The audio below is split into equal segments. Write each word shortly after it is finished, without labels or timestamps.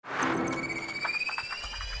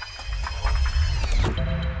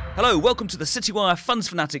Hello, welcome to the Citywire Funds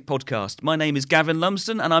Fanatic podcast. My name is Gavin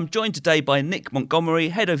Lumsden and I'm joined today by Nick Montgomery,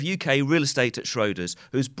 Head of UK Real Estate at Schroders,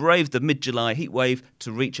 who's braved the mid-July heatwave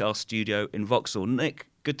to reach our studio in Vauxhall. Nick,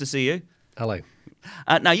 good to see you. Hello.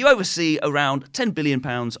 Now, you oversee around £10 billion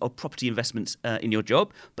of property investments in your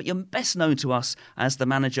job, but you're best known to us as the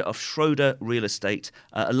manager of Schroder Real Estate,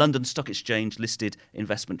 a London Stock Exchange-listed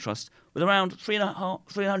investment trust with around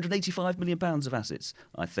 £385 million of assets,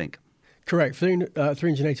 I think. Correct.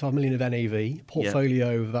 385 million of NAV,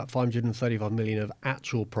 portfolio of about 535 million of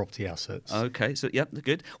actual property assets. Okay, so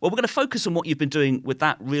good. Well, we're going to focus on what you've been doing with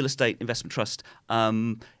that real estate investment trust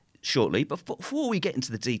shortly. But before we get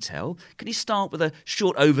into the detail, can you start with a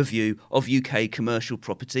short overview of UK commercial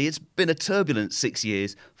property? It's been a turbulent 6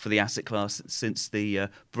 years for the asset class since the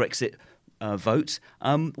Brexit vote.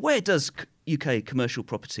 Where does UK commercial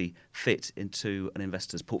property fit into an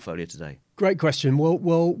investor's portfolio today? Great question.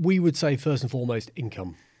 Well, we would say first and foremost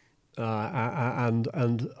income, and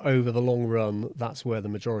over the long run, that's where the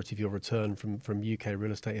majority of your return from UK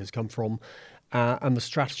real estate has come from. And the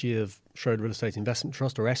strategy of Schroder Real Estate Investment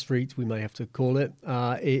Trust, or S-REIT, we may have to call it,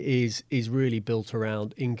 is really built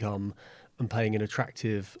around income and paying an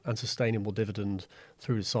attractive and sustainable dividend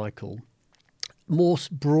through the cycle. More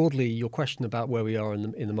broadly, your question about where we are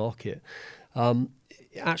in the market,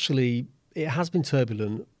 actually, it has been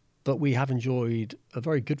turbulent, but we have enjoyed a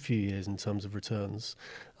very good few years in terms of returns.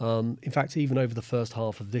 In fact, even over the first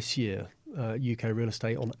half of this year, UK real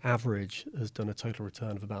estate on average has done a total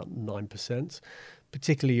return of about 9%,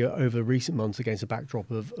 particularly over recent months against a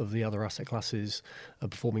backdrop of the other asset classes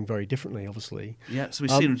performing very differently, obviously. Yeah, so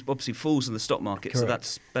we've seen obviously falls in the stock market, correct. So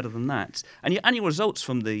that's better than that. And your annual results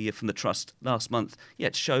from the trust last month,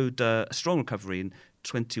 it showed a strong recovery in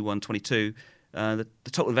 21-22. The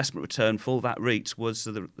total investment return for that REIT was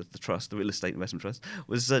the trust, the real estate investment trust,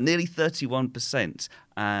 was nearly 31%,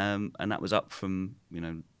 and that was up from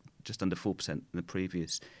just under 4% in the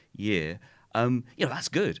previous year. That's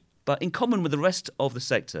good. But in common with the rest of the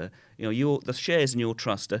sector, the shares in your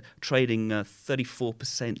trust are trading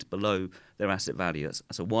 34% below their asset value.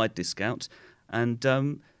 That's a wide discount,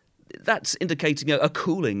 and that's indicating a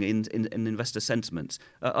cooling in investor sentiment.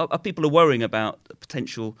 Are people worrying about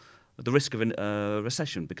the risk of a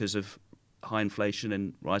recession because of high inflation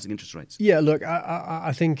and rising interest rates? Yeah, look,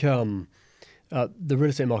 I think the real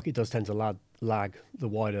estate market does tend to lag the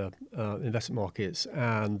wider investment markets,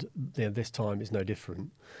 and this time is no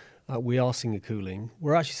different. We are seeing a cooling.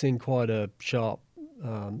 We're actually seeing quite a sharp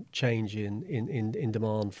change in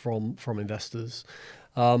demand from investors.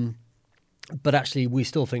 But actually, we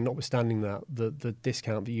still think, notwithstanding that, the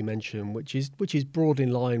discount that you mentioned, which is broadly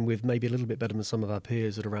in line with maybe a little bit better than some of our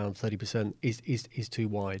peers at around 30%, is too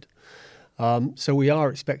wide. So we are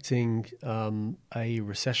expecting a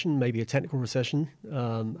recession, maybe a technical recession,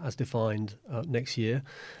 as defined next year.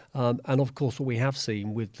 And of course, what we have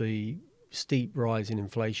seen with the steep rise in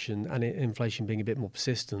inflation, and inflation being a bit more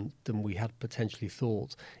persistent than we had potentially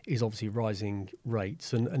thought, is obviously rising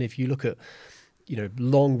rates. And if you look at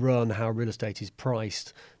long run, how real estate is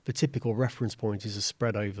priced, the typical reference point is a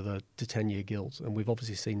spread over the 10-year gilt. And we've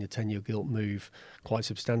obviously seen the 10-year gilt move quite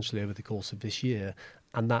substantially over the course of this year.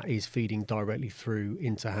 And that is feeding directly through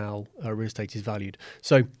into how real estate is valued.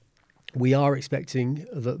 So we are expecting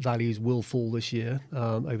that values will fall this year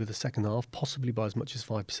over the second half, possibly by as much as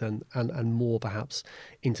 5% and more perhaps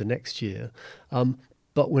into next year.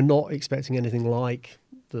 But we're not expecting anything like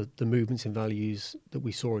the movements in values that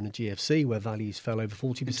we saw in the GFC, where values fell over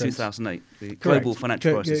 40%. In 2008, the global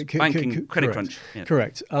financial crisis, banking credit crunch. Yeah.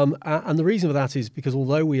 Correct. And the reason for that is because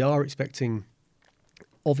although we are expecting,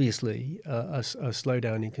 obviously, a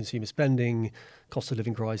slowdown in consumer spending, cost of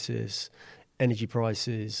living crisis, energy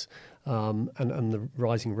prices, and the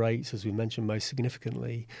rising rates, as we mentioned, most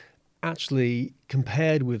significantly, actually,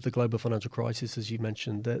 compared with the global financial crisis, as you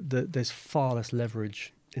mentioned, there's far less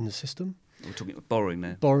leverage in the system. We're talking about borrowing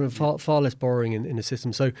there. Far less borrowing in the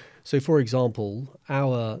system. So, for example,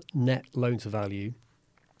 our net loan to value,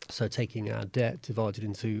 so taking our debt divided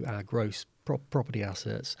into our gross property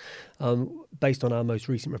assets, based on our most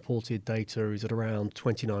recent reported data, is at around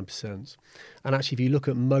 29%. And actually, if you look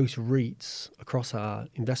at most REITs across our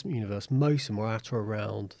investment universe, most of them are at or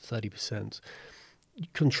around 30%.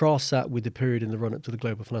 Contrast that with the period in the run-up to the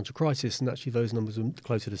global financial crisis, and actually those numbers are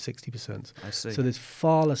closer to 60%. I see. So there's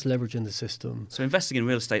far less leverage in the system. So investing in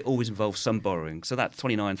real estate always involves some borrowing. So that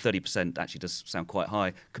 29-30% actually does sound quite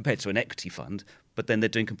high compared to an equity fund, but then they're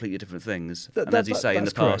doing completely different things. And as you say, in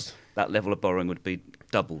the past, that level of borrowing would be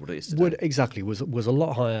double what it is today. Exactly, was a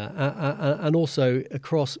lot higher. And also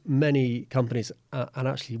across many companies, and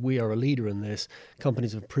actually we are a leader in this,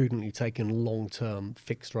 companies have prudently taken long-term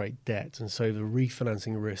fixed rate debt. And so the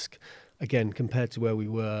refinancing risk, again, compared to where we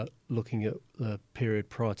were looking at the period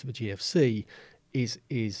prior to the GFC, is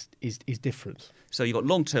different. So you've got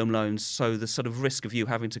long-term loans, so the sort of risk of you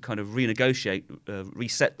having to kind of renegotiate,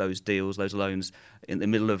 reset those deals, those loans in the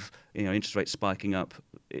middle of interest rates spiking up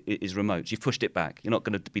is remote. You've pushed it back. You're not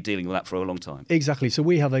going to be dealing with that for a long time. Exactly. So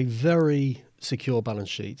we have a very secure balance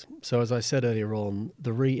sheet. So as I said earlier on,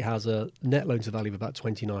 the REIT has a net loan to value of about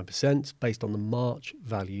 29% based on the March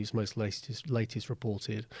values, most latest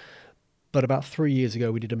reported. But about 3 years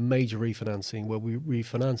ago, we did a major refinancing where we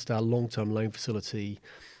refinanced our long-term loan facility,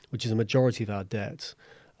 which is a majority of our debt,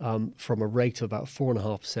 from a rate of about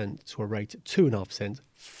 4.5% to a rate of 2.5%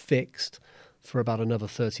 fixed for about another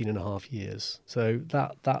 13 and a half years. So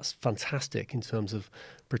that's fantastic in terms of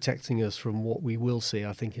protecting us from what we will see,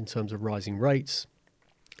 I think, in terms of rising rates.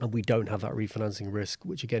 And we don't have that refinancing risk,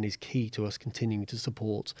 which again is key to us continuing to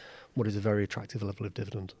support what is a very attractive level of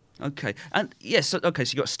dividend. Okay, and yes, okay.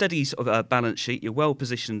 So you've got a steady sort of balance sheet. You're well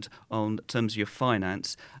positioned on terms of your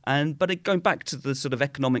finance, but going back to the sort of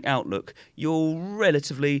economic outlook, you're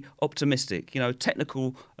relatively optimistic.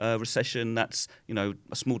 Technical recession. That's a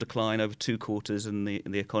small decline over 2 quarters in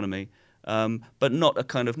the economy, but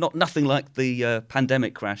not nothing like the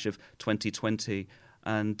pandemic crash of 2020,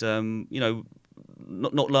 and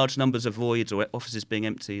Not large numbers of voids or offices being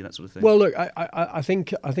empty, that sort of thing. Well, look, I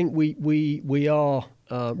think we are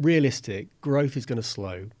realistic. Growth is going to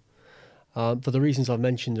slow for the reasons I've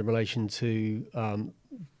mentioned in relation to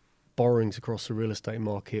borrowings across the real estate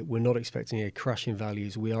market. We're not expecting a crash in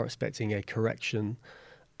values. We are expecting a correction,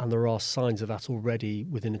 and there are signs of that already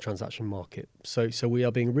within the transaction market. So we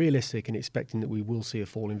are being realistic and expecting that we will see a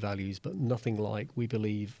fall in values, but nothing like we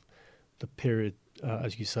believe the period,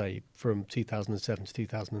 as you say, from 2007 to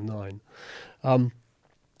 2009.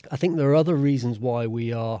 I think there are other reasons why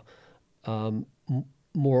we are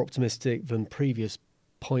more optimistic than previous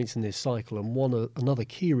points in this cycle, and another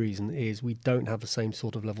key reason is we don't have the same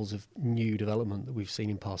sort of levels of new development that we've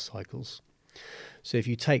seen in past cycles. So if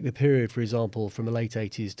you take the period, for example, from the late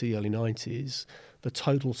 80s to the early 90s, the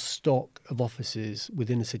total stock of offices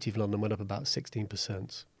within the City of London went up about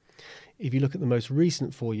 16%. If you look at the most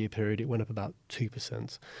recent 4-year period, it went up about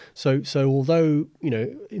 2%. So although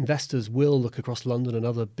investors will look across London and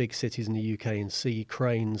other big cities in the UK and see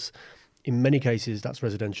cranes, in many cases that's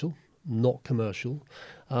residential, not commercial.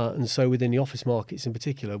 And so within the office markets in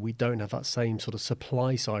particular, we don't have that same sort of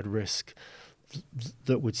supply side risk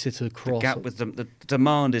that would sit across. The gap with the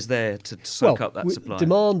demand is there to soak up that supply.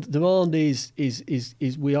 Demand is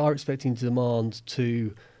we are expecting demand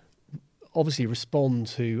to obviously respond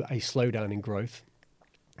to a slowdown in growth.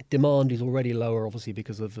 Demand is already lower, obviously,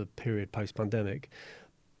 because of the period post-pandemic.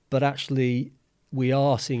 But actually, we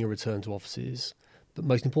are seeing a return to offices. But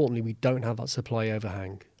most importantly, we don't have that supply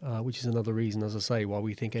overhang, which is another reason, as I say, why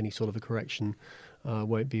we think any sort of a correction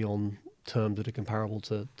won't be on terms that are comparable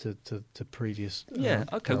to previous.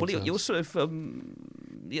 Okay. Well, you're sort of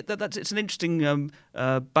it's an interesting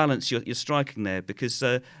balance you're striking there, because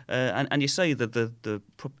and you say that the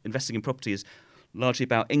investing in property is largely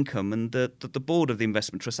about income, and the board of the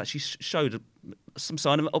investment trust actually showed some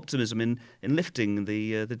sign of optimism in lifting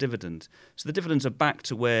the dividend. So the dividends are back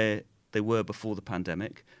to where they were before the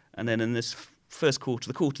pandemic, and then in this first quarter,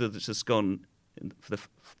 the quarter that's just gone for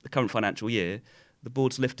the current financial year, the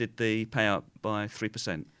board's lifted the payout by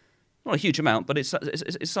 3%. Not a huge amount, but it's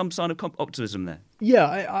some sign of optimism there.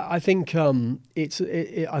 Yeah, I think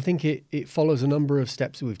it follows a number of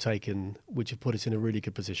steps that we've taken, which have put us in a really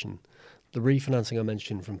good position. The refinancing I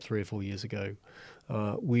mentioned from 3 or 4 years ago,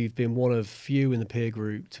 we've been one of few in the peer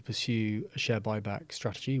group to pursue a share buyback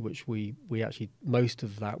strategy, which we actually, most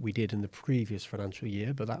of that we did in the previous financial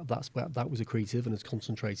year, but that was accretive and has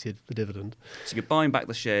concentrated the dividend. So you're buying back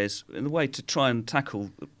the shares in a way to try and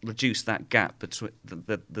reduce that gap between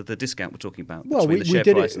the discount we're talking about between the share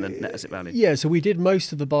price and the net asset value. Yeah, so we did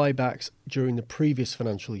most of the buybacks during the previous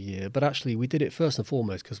financial year, but actually we did it first and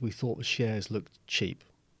foremost because we thought the shares looked cheap.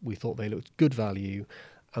 We thought they looked good value.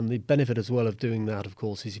 And the benefit as well of doing that, of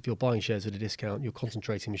course, is if you're buying shares at a discount, you're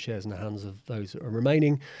concentrating the shares in the hands of those that are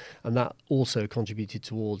remaining. And that also contributed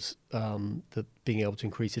towards being able to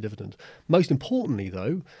increase the dividend. Most importantly,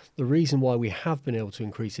 though, the reason why we have been able to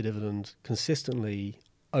increase the dividend consistently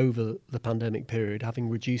over the pandemic period, having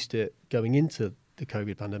reduced it going into the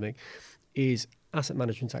COVID pandemic, is asset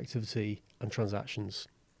management activity and transactions.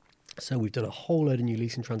 So we've done a whole load of new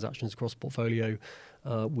leasing transactions across the portfolio.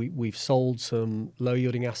 We've sold some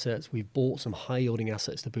low-yielding assets. We've bought some high-yielding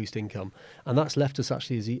assets to boost income. And that's left us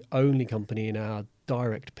actually as the only company in our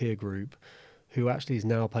direct peer group who actually is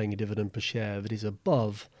now paying a dividend per share that is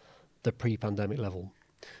above the pre-pandemic level.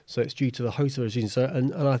 So it's due to the host of those reasons.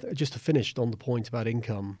 So, just to finish on the point about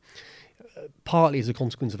income, partly as a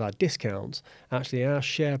consequence of our discounts, actually our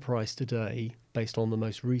share price today, based on the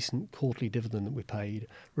most recent quarterly dividend that we paid,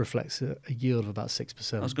 reflects a yield of about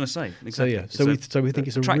 6%. I was going to say, exactly. So we think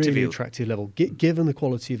it's a really yield. attractive level, given the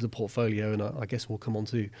quality of the portfolio, and I guess we'll come on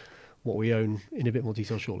to what we own in a bit more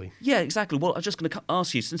detail shortly. Yeah, exactly. Well, I'm just going to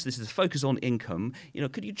ask you, since this is a focus on income,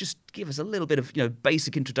 could you just give us a little bit of,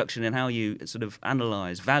 basic introduction in how you sort of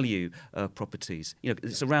analyse, value properties?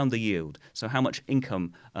 It's around the yield. So how much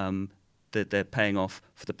income that they're paying off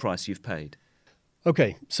for the price you've paid?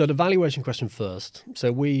 Okay, so the valuation question first.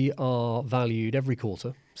 So we are valued every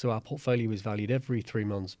quarter. So our portfolio is valued every 3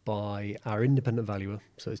 months by our independent valuer.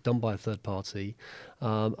 So it's done by a third party.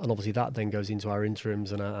 And obviously that then goes into our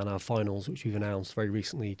interims and our finals, which we've announced very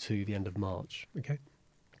recently to the end of March. Okay.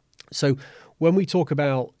 So when we talk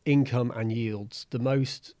about income and yields, the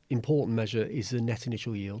most important measure is the net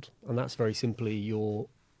initial yield. And that's very simply your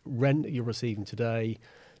rent that you're receiving today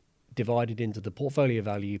divided into the portfolio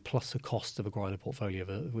value plus the cost of acquiring a portfolio,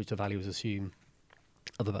 which the valuers assume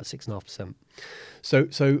of about 6.5%.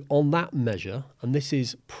 So on that measure, and this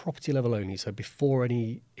is property level only, so before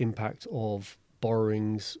any impact of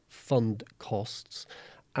borrowings, fund costs,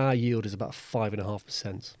 our yield is about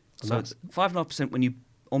 5.5%. So it's 5.5% when you,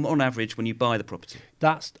 on average, when you buy the property.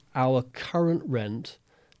 That's our current rent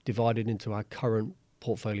divided into our current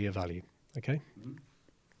portfolio value. Okay.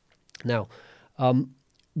 Mm-hmm. Now,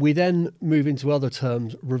 we then move into other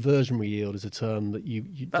terms. Reversionary yield is a term that you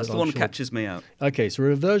that's the one that catches me out. Okay, so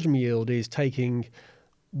reversionary yield is taking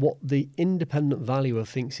what the independent valuer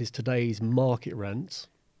thinks is today's market rent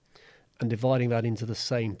and dividing that into the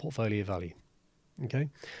same portfolio value. Okay,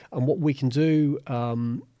 and what we can do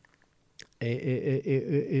to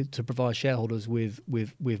provide shareholders with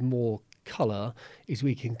more colour is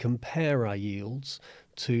we can compare our yields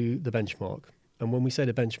to the benchmark. And when we say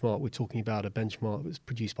the benchmark, we're talking about a benchmark that's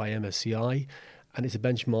produced by MSCI, and it's a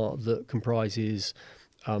benchmark that comprises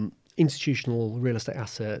institutional real estate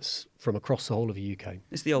assets from across the whole of the UK.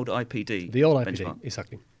 It's the old IPD. The old IPD, benchmark.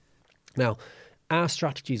 Exactly. Now, our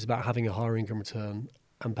strategy is about having a higher income return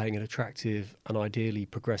and paying an attractive and ideally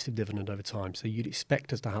progressive dividend over time. So you'd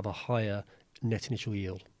expect us to have a higher net initial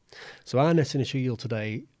yield. So our net initial yield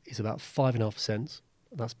today is about 5.5%.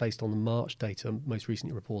 That's based on the March data, most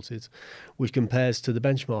recently reported, which compares to the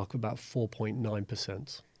benchmark of about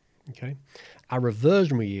 4.9%. Okay, our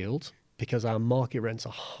reversionary yield, because our market rents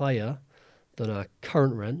are higher than our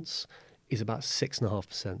current rents, is about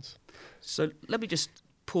 6.5%. So let me just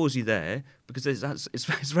pause you there, because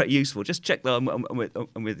it's very useful. Just check that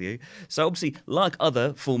I'm with you. So obviously, like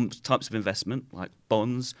other types of investment, like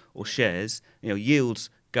bonds or shares, yields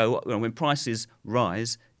go up. When prices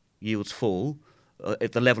rise, yields fall.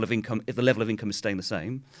 If the level of income is staying the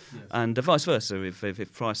same, yes. And vice versa.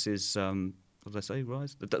 If prices, what did I say,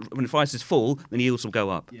 rise? When prices fall, then yields will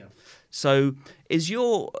go up. Yeah. So, is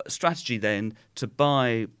your strategy then to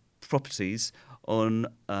buy properties on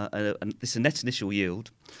this net initial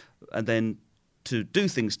yield, and then to do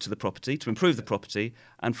things to the property to improve the property,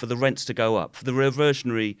 and for the rents to go up, for the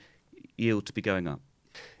reversionary yield to be going up?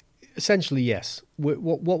 Essentially, yes.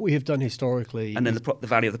 What we have done historically... And then the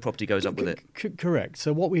value of the property goes up with it. Correct.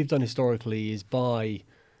 So what we've done historically is buy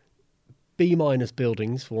B-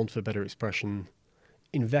 buildings, for want of a better expression,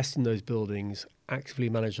 invest in those buildings, actively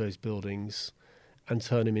manage those buildings, and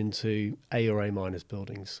turn them into A or A-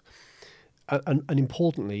 buildings. And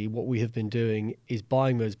importantly, what we have been doing is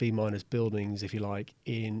buying those B- buildings, if you like,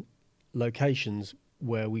 in locations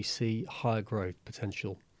where we see higher growth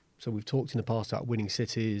potential. So we've talked in the past about winning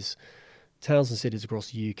cities, towns and cities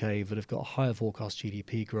across the UK that have got higher forecast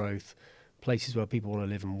GDP growth, places where people want to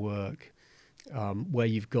live and work, where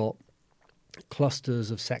you've got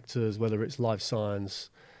clusters of sectors, whether it's life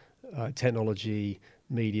science, technology,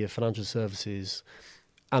 media, financial services,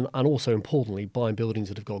 and also importantly, buying buildings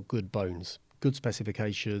that have got good bones, good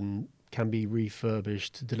specification, can be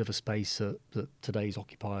refurbished to deliver space that today's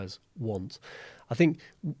occupiers want. I think,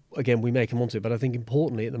 again, we may come on to it, but I think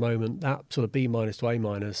importantly at the moment, that sort of B- to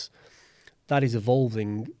A-, that is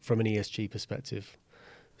evolving from an ESG perspective.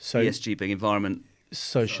 So ESG being environment,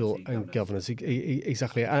 social and governance.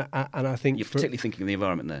 Exactly. And I think... You're particularly thinking of the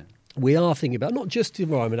environment there. We are thinking about, not just the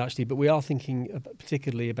environment actually, but we are thinking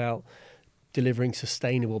particularly about delivering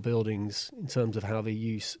sustainable buildings in terms of how they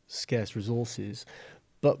use scarce resources.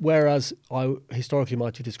 But whereas I historically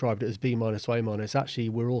might have described it as B minus to A minus, actually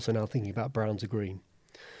we're also now thinking about brown to green.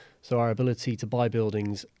 So our ability to buy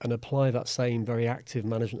buildings and apply that same very active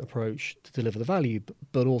management approach to deliver the value,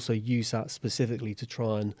 but also use that specifically to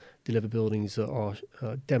try and deliver buildings that are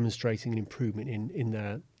demonstrating an improvement in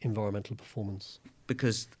their environmental performance.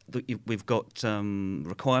 Because we've got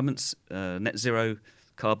requirements, net zero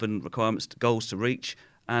carbon requirements, goals to reach,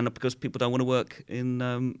 and because people don't want to work in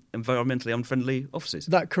environmentally unfriendly offices.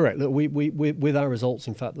 That's correct. Look, we with our results,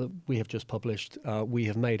 in fact, that we have just published, we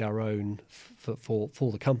have made our own, for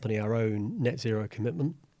the company, our own net zero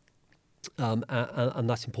commitment. And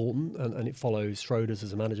that's important, and it follows Schroders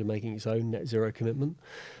as a manager making its own net zero commitment.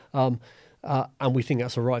 And we think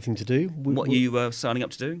that's the right thing to do. What are you signing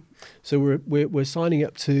up to do? So we're signing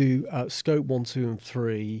up to scope 1, 2 and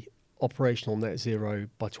 3 operational net zero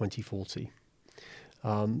by 2040.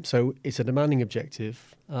 So it's a demanding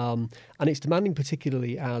objective, and it's demanding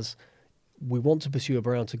particularly as we want to pursue a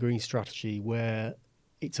brown to green strategy where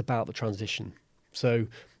it's about the transition. So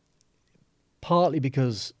partly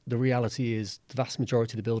because the reality is the vast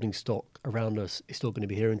majority of the building stock around us is still going to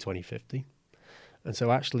be here in 2050. And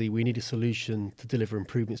so actually we need a solution to deliver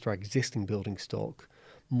improvements to our existing building stock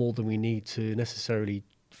more than we need to necessarily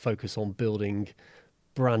focus on building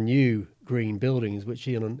brand new green buildings, which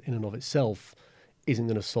in and of itself isn't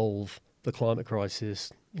going to solve the climate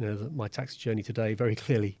crisis, that my taxi journey today very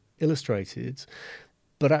clearly illustrated.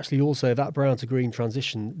 But actually also that brown to green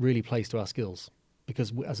transition really plays to our skills,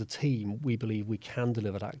 because as a team, we believe we can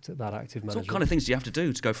deliver that active management. So what kind of things do you have to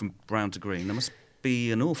do to go from brown to green? There must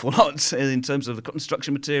be an awful lot in terms of the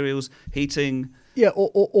construction materials, heating. Yeah,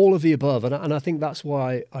 all of the above. And I think that's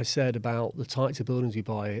why I said about the types of buildings we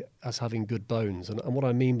buy as having good bones. And what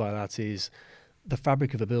I mean by that is the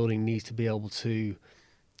fabric of a building needs to be able to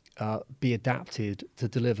be adapted to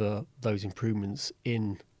deliver those improvements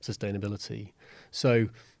in sustainability. So,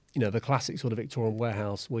 the classic sort of Victorian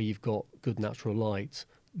warehouse where you've got good natural light,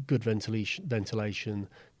 good ventilation,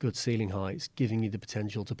 good ceiling heights, giving you the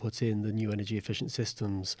potential to put in the new energy efficient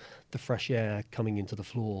systems, the fresh air coming into the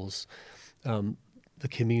floors, the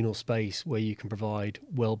communal space where you can provide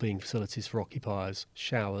well-being facilities for occupiers,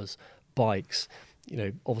 showers, bikes,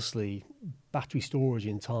 obviously battery storage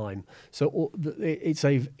in time. So it's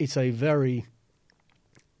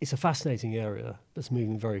a fascinating area that's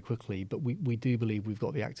moving very quickly, but we do believe we've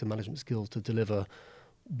got the active management skills to deliver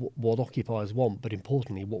what occupiers want, but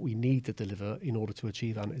importantly, what we need to deliver in order to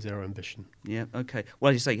achieve our net zero ambition. Yeah, okay.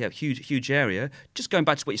 Well, as you say, you have huge area. Just going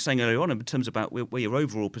back to what you're saying earlier on in terms about where you're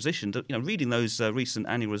overall positioned, reading those recent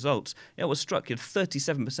annual results, I was struck you had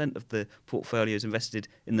 37% of the portfolio is invested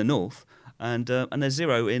in the north, and there's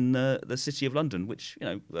zero in the City of London, which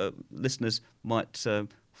listeners might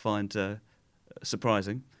find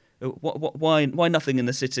surprising. Why nothing in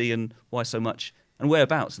the city, and why so much, and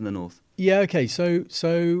whereabouts in the north? Yeah, okay. So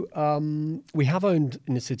we have owned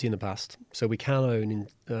in the city in the past, so we can own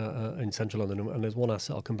in central London, and there's one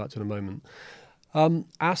asset I'll come back to in a moment.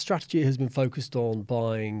 Our strategy has been focused on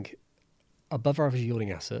buying above average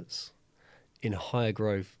yielding assets in higher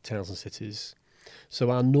growth towns and cities.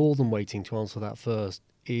 So our northern weighting, to answer that first,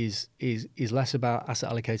 is less about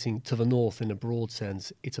asset allocating to the north in a broad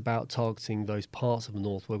sense. It's about targeting those parts of the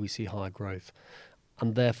north where we see higher growth,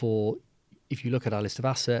 and therefore, if you look at our list of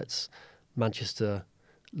assets, Manchester,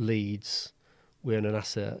 Leeds, we own an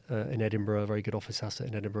asset in Edinburgh, a very good office asset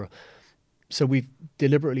in Edinburgh. So we've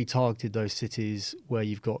deliberately targeted those cities where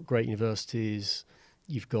you've got great universities,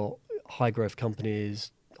 you've got high growth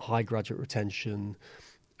companies, high graduate retention,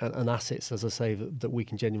 and assets, as I say, that we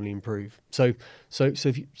can genuinely improve. So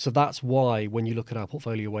that's why when you look at our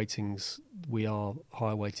portfolio weightings, we are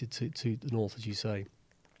higher weighted to the north, as you say.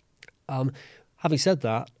 Having said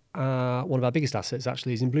that, one of our biggest assets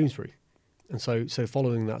actually is in Bloomsbury. And so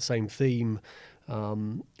following that same theme,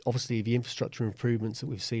 obviously the infrastructure improvements that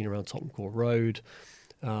we've seen around Tottenham Court Road,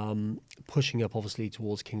 pushing up obviously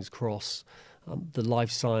towards King's Cross, the life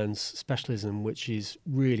science specialism, which is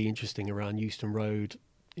really interesting around Euston Road.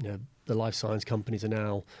 The life science companies are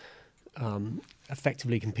now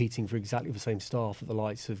effectively competing for exactly the same staff that the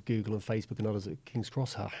likes of Google and Facebook and others at King's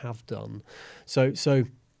Cross have done.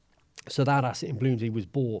 So that asset in Bloomsbury was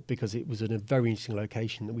bought because it was in a very interesting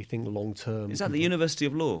location that we think long term. Is that the University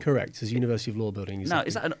of Law? Correct, it's a University of Law building.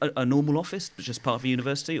 Exactly. Now, is that a normal office, but just part of a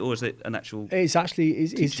university, or is it an actual? It's actually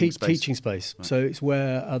teaching space. Right. So it's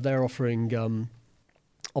where they're offering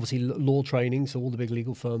obviously law training. So all the big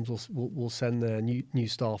legal firms will send their new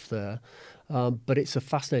staff there. But it's a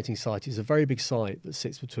fascinating site. It's a very big site that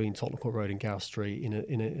sits between Tottenham Court Road and Gower Street.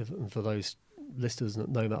 And for those listeners that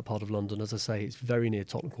know that part of London, as I say, it's very near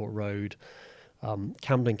Tottenham Court Road.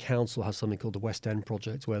 Camden Council has something called the West End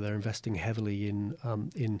Project, where they're investing heavily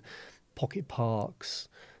in pocket parks,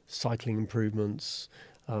 cycling improvements,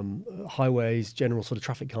 highways, general sort of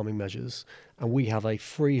traffic calming measures. And we have a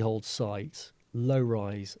freehold site, low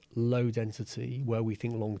rise, low density, where we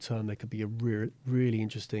think long term there could be a really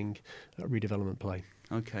interesting redevelopment play.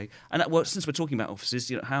 Okay, and since we're talking about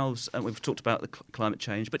offices, how's we've talked about the climate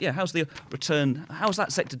change, but how's the return? How's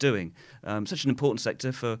that sector doing? Such an important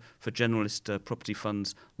sector for generalist property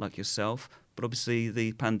funds like yourself. But obviously,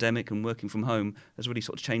 the pandemic and working from home has really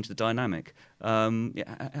sort of changed the dynamic.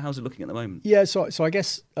 How's it looking at the moment? Yeah, so I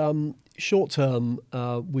guess short term,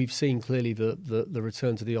 we've seen clearly the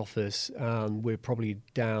return to the office, and we're probably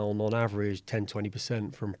down on average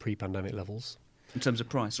 10-20% from pre-pandemic levels. In terms of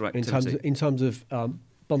price or activity? In terms of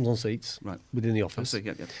bums on seats within the office.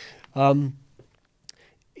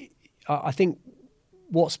 I think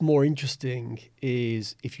what's more interesting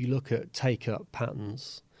is if you look at take-up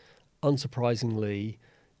patterns, unsurprisingly,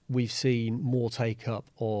 we've seen more take-up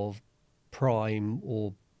of prime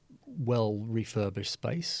or well-refurbished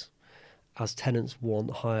space as tenants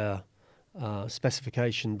want higher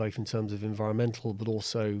specification, both in terms of environmental but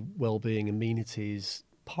also well-being amenities,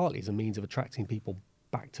 partly as a means of attracting people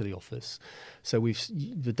back to the office. So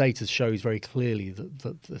the data shows very clearly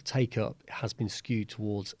that the take-up has been skewed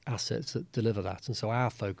towards assets that deliver that. And so our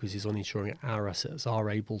focus is on ensuring our assets are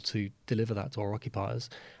able to deliver that to our occupiers.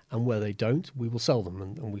 And where they don't, we will sell them.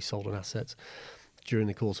 And we sold an asset during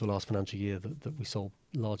the course of the last financial year that we sold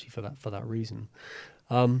largely for that reason.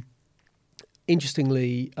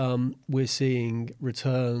 Interestingly, we're seeing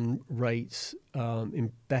return rates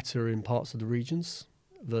better in parts of the regions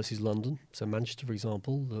versus London. So Manchester, for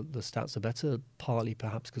example, the stats are better, partly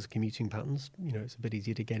perhaps because of commuting patterns. It's a bit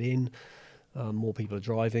easier to get in. More people are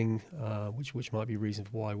driving, which might be a reason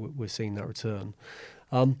for why we're seeing that return.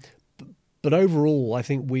 But overall, I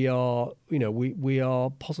think we are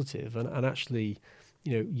positive, and actually,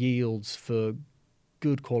 yields for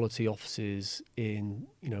good quality offices in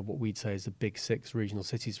what we'd say is the big 6 regional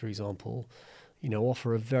cities, for example,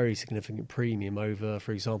 offer a very significant premium over,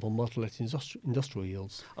 for example, multi-let industrial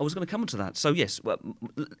yields. I was going to come on to that. So yes,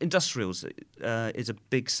 industrials is a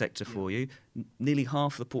big sector for you. Nearly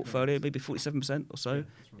half the portfolio, maybe 47% or so,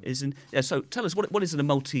 is in. Yeah. So tell us, what is a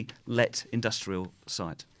multi-let industrial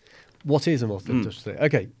site? What is a multi-let industrial estate?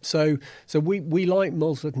 Okay, so we like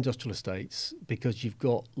multi-let industrial estates because you've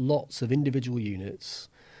got lots of individual units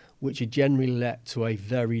which are generally let to a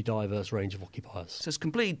very diverse range of occupiers. So it's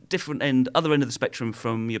completely different other end of the spectrum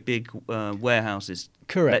from your big warehouses.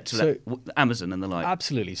 Correct. Amazon and the like.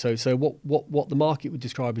 Absolutely. So what the market would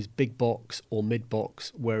describe as big box or mid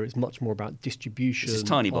box, where it's much more about distribution. This is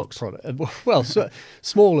tiny box. Product. Well,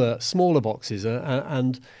 smaller boxes,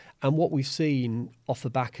 and what we've seen off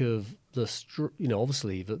the back of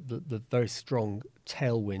obviously the very strong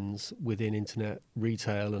tailwinds within internet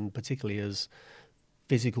retail, and particularly as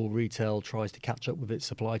physical retail tries to catch up with its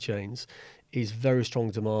supply chains, is very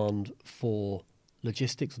strong demand for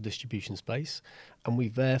logistics or distribution space, and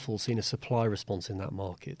we've therefore seen a supply response in that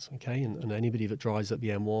market. Okay, and anybody that drives up the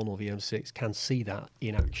M1 or the M6 can see that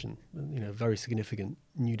in action. Very significant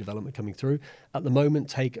new development coming through. At the moment,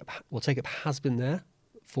 take-up has been there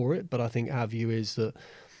for it, but I think our view is that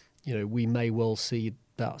we may well see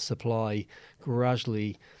that supply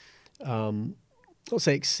gradually. Not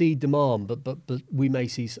say exceed demand, but we may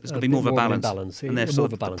see there's going to be more of a balance. And therefore,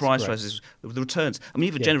 the price rises, the returns. I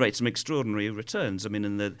mean, you've generated some extraordinary returns. I mean,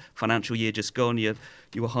 in the financial year just gone, you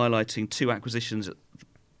were highlighting 2 acquisitions at the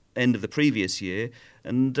end of the previous year,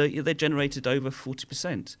 and they generated over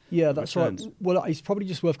 40%. Yeah, that's returns. right. Well, it's probably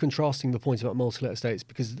just worth contrasting the point about multi-let estates,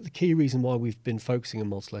 because the key reason why we've been focusing on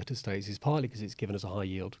multi-let estates is partly because it's given us a high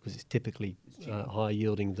yield, because it's typically higher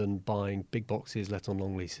yielding than buying big boxes let on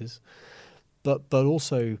long leases. But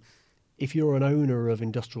also, if you're an owner of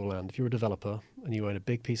industrial land, if you're a developer and you own a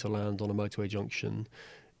big piece of land on a motorway junction,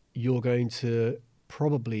 you're going to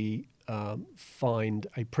probably find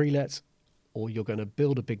a pre-let, or you're going to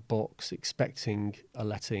build a big box expecting a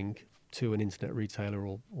letting to an internet retailer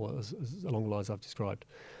or as along the lines I've described.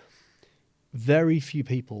 Very few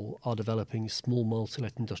people are developing small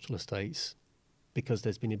multi-let industrial estates because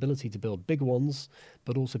there's been the ability to build big ones,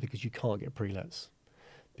 but also because you can't get pre-lets.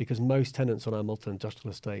 Because most tenants on our multi-let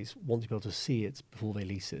industrial estates want to be able to see it before they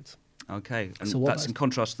lease it. Okay, and so that's in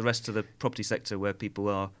contrast to the rest of the property sector, where people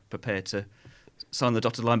are prepared to sign the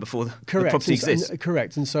dotted line before the property exists.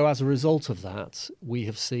 Correct, and so as a result of that, we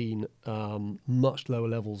have seen much lower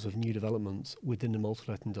levels of new developments within the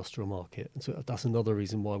multi-let industrial market, and so that's another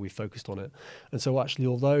reason why we focused on it. And so actually,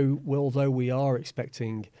 although we are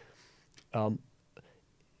expecting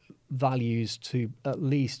values to at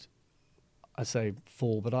least, I say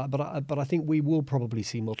fall, but I think we will probably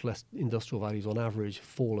see multi-industrial values on average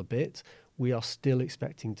fall a bit. We are still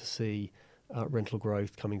expecting to see rental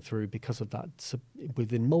growth coming through because of that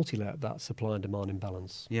within multi-let, that supply and demand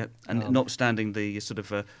imbalance. Yeah, and notwithstanding the sort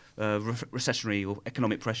of recessionary or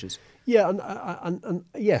economic pressures. Yeah, and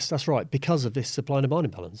yes, that's right. Because of this supply and demand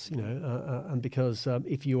imbalance, and because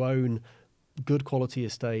if you own good quality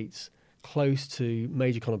estates close to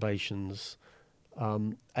major conurbations,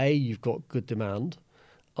 you've got good demand,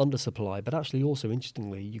 under supply, but actually also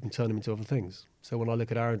interestingly, you can turn them into other things. So when I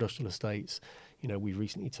look at our industrial estates, we've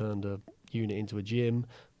recently turned a unit into a gym.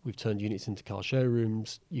 We've turned units into car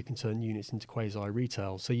showrooms. You can turn units into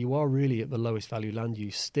quasi-retail. So you are really at the lowest value land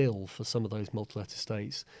use still for some of those multi-let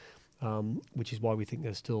estates, which is why we think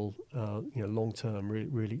there's still, long-term,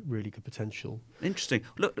 really good potential. Interesting.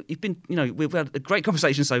 Look, you've been, we've had a great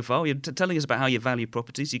conversation so far. You're telling us about how you value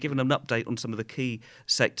properties. You've given an update on some of the key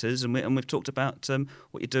sectors, and we've talked about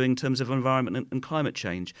what you're doing in terms of environment and climate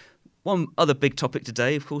change. One other big topic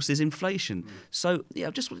today, of course, is inflation. So,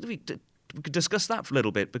 we could discuss that for a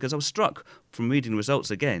little bit, because I was struck from reading the results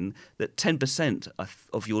again that 10%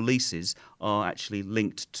 of your leases are actually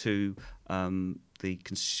linked to the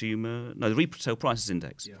retail prices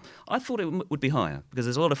index. Yeah. I thought it would be higher, because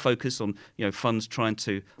there's a lot of focus on funds trying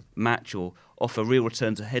to match or offer real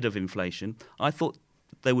returns ahead of inflation. I thought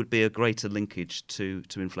there would be a greater linkage to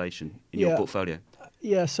inflation in your portfolio.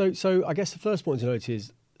 Yeah, so I guess the first point to note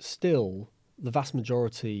is still the vast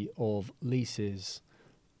majority of leases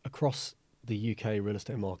across the UK real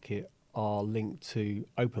estate market are linked to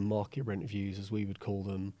open market rent reviews, as we would call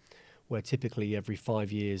them, where typically every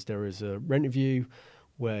 5 years there is a rent review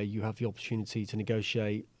where you have the opportunity to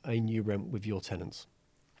negotiate a new rent with your tenants,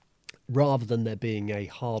 rather than there being a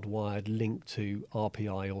hardwired link to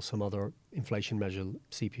RPI or some other inflation measure,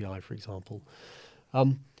 CPI, for example.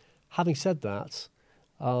 Having said that,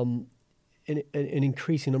 an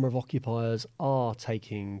increasing number of occupiers are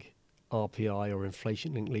taking RPI or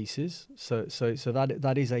inflation-linked leases, so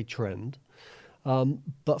that is a trend.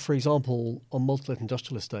 But for example, on multi-let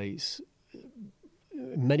industrial estates,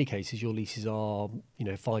 in many cases your leases are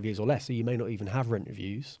 5 years or less, so you may not even have rent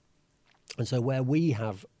reviews. And so where we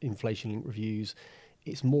have inflation-linked reviews,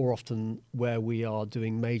 it's more often where we are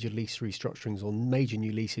doing major lease restructurings on major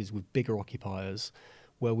new leases with bigger occupiers,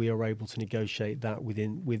 where we are able to negotiate that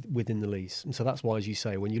within the lease. And so that's why, as you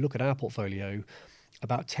say, when you look at our portfolio,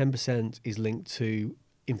 about 10% is linked to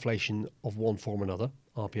inflation of one form or another,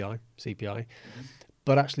 RPI, CPI,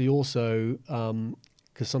 but actually also,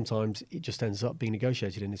 because sometimes it just ends up being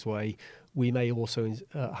negotiated in this way, we may also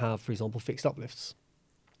have, for example, fixed uplifts.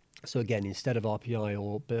 So again, instead of RPI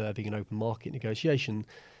or being an open market negotiation,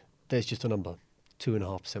 there's just a number,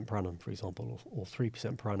 2.5% per annum, for example, or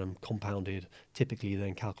 3% per annum compounded, typically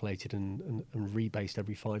then calculated and rebased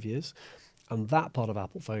every 5 years. And that part of our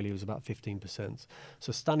portfolio is about 15%.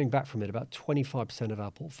 So standing back from it, about 25% of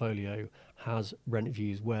our portfolio has rent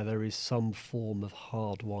reviews where there is some form of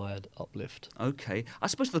hardwired uplift. Okay. I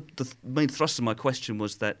suppose the main thrust of my question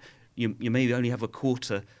was that you maybe only have a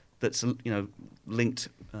quarter that's linked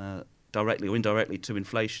directly or indirectly to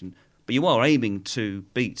inflation, but you are aiming to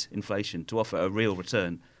beat inflation, to offer a real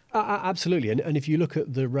return. Absolutely. And if you look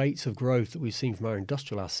at the rates of growth that we've seen from our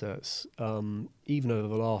industrial assets, even over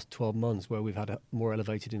the last 12 months where we've had a more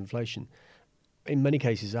elevated inflation, in many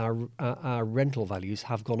cases our rental values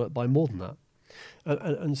have gone up by more than that.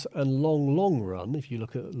 And long run, if you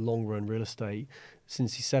look at long run real estate,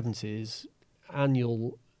 since the 70s,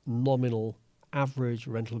 annual nominal average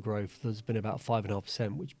rental growth has been about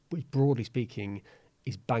 5.5%, which broadly speaking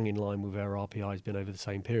is bang in line with where RPI has been over the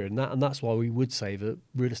same period. And that's why we would say that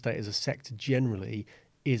real estate as a sector generally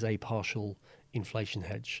is a partial inflation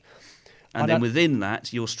hedge. And then within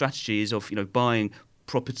that, your strategy is of buying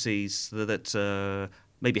properties that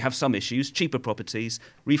maybe have some issues, cheaper properties,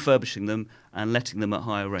 refurbishing them and letting them at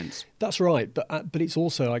higher rents. That's right. But it's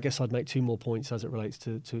also, I guess I'd make two more points as it relates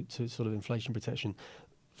to sort of inflation protection.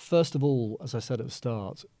 First of all, as I said at the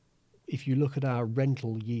start, if you look at our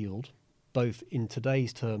rental yield, both in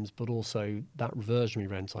today's terms, but also that reversionary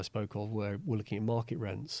rent I spoke of, where we're looking at market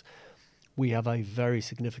rents, we have a very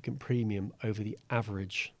significant premium over the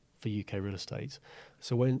average for UK real estate.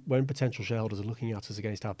 So when potential shareholders are looking at us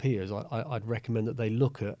against our peers, I'd recommend that they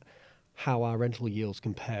look at how our rental yields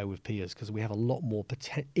compare with peers, because we have a lot more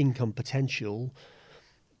income potential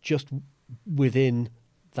just within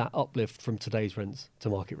that uplift from today's rents to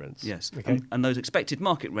market rents. Yes, okay? and those expected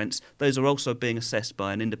market rents, those are also being assessed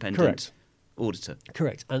by an independent Correct. auditor.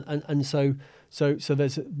 Correct, and so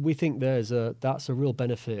we think that's a real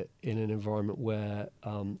benefit in an environment where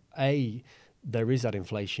A, there is that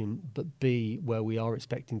inflation, but B, where we are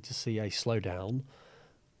expecting to see a slowdown,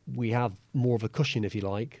 we have more of a cushion, if you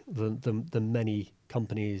like, than many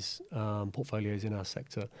companies' portfolios in our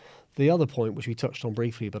sector. The other point, which we touched on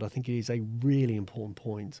briefly, but I think it is a really important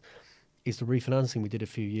point, is the refinancing we did a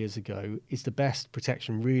few years ago is the best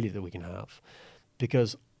protection really that we can have,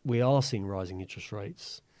 because we are seeing rising interest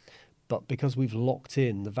rates, but because we've locked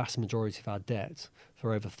in the vast majority of our debt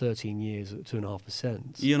for over 13 years at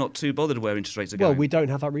 2.5%. You're not too bothered where interest rates are going? Well, we don't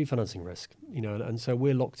have that refinancing risk, and so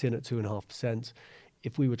we're locked in at 2.5%.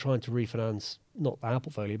 If we were trying to refinance, not our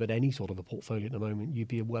portfolio, but any sort of a portfolio at the moment, you'd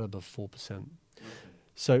be well above 4%. Okay.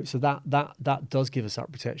 So that does give us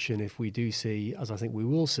that protection if we do see, as I think we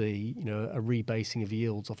will see, a rebasing of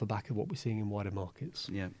yields off the back of what we're seeing in wider markets.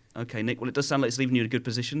 Yeah. Okay, Nick. Well, it does sound like it's leaving you in a good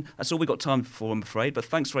position. That's all we've got time for, I'm afraid. But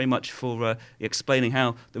thanks very much for explaining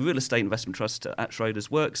how the Real Estate Investment Trust at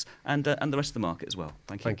Schroders works and the rest of the market as well.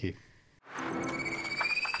 Thank you. Thank you.